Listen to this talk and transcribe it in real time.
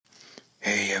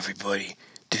Hey everybody,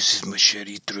 this is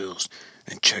Machete Thrills,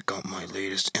 and check out my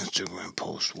latest Instagram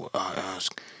post where I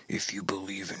ask if you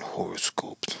believe in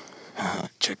horoscopes.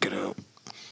 Check it out.